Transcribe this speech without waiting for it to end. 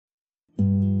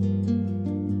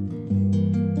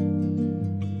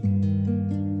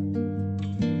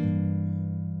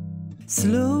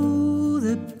Slow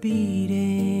the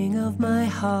beating of my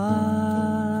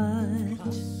heart.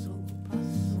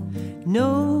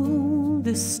 No,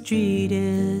 the street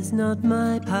is not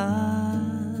my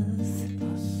path.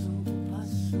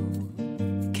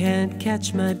 Can't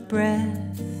catch my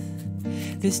breath.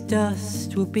 This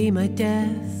dust will be my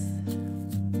death.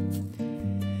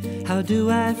 How do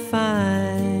I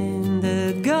find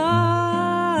the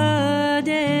garden?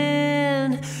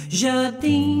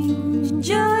 Jardim,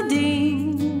 Jardim,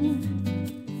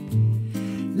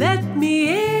 let me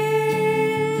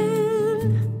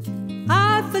in.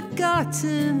 I've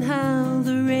forgotten how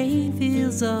the rain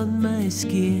feels on my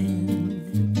skin.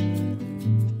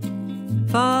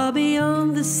 Far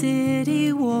beyond the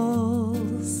city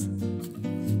walls,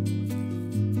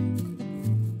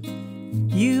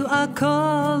 you are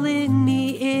calling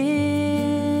me in.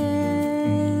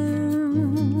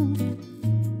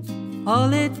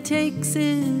 All it takes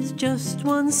is just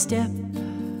one step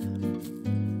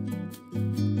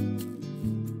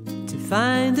to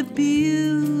find the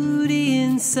beauty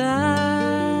inside.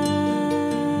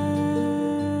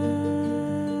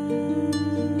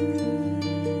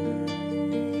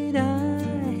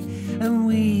 I am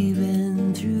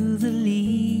weaving through the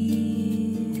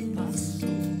leaves,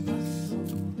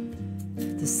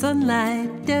 the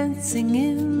sunlight dancing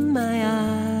in my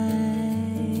eyes.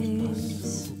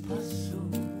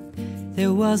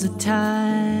 There was a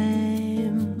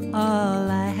time all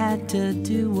I had to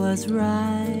do was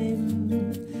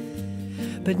rhyme,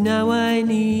 but now I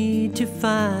need to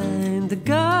find the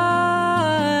garden.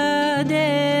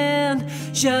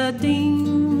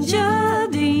 Jardim,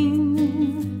 Jardim,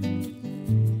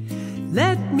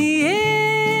 let me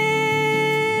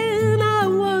in. I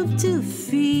want to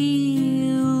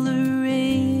feel the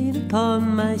rain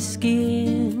upon my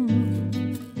skin.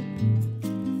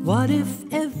 What if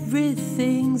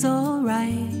everything's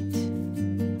alright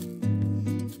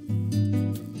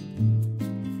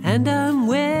and I'm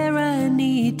where I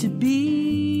need to be?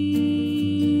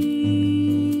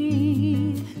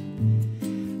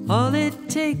 All it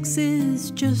takes is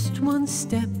just one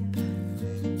step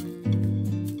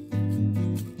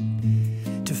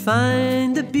to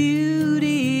find the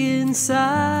beauty inside.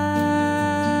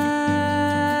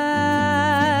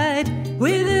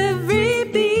 With every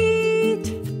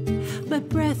beat, my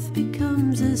breath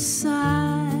becomes a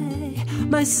sigh,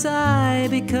 my sigh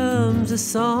becomes a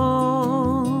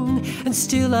song, and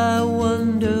still I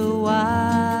wonder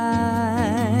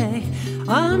why.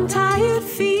 On tired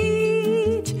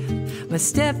feet, my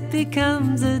step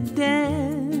becomes a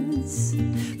dance,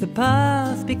 the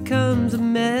path becomes a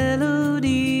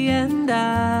melody, and I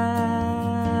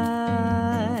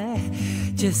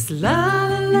just la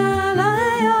la la la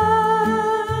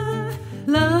la la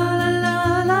la la la la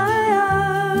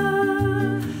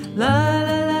la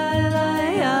la.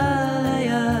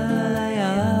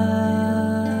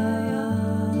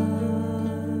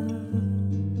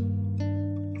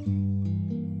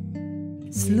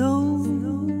 Slow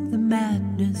the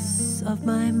madness of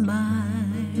my mind.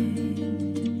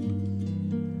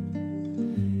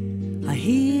 I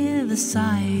hear the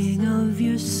sighing of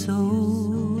your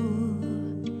soul.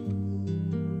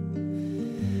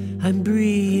 I'm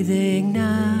breathing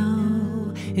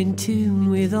now, in tune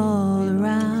with all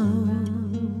around.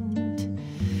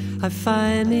 I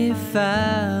finally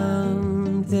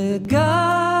found the garden.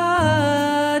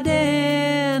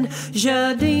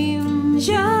 Jardim,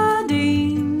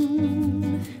 Jardim,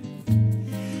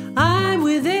 I'm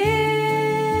within.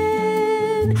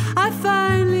 I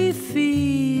finally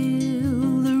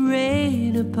feel the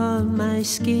rain upon my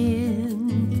skin.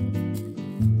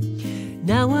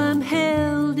 Now I'm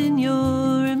held in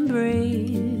your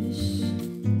embrace,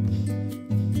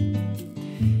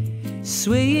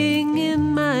 swaying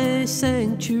in my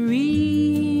sanctuary.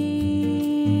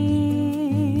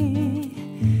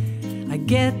 I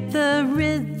get the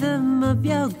rhythm of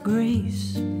your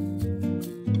grace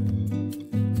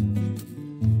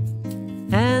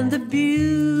and the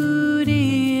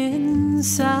beauty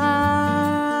inside.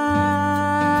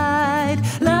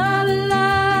 La la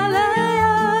la la la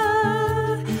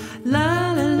la la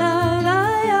la la la la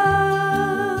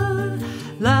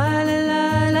la la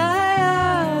la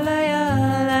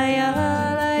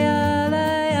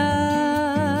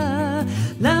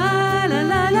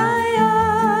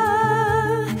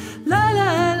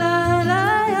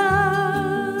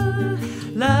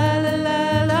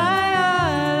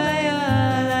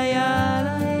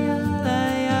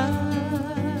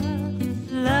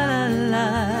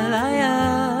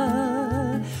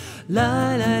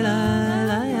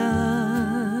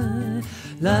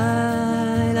la.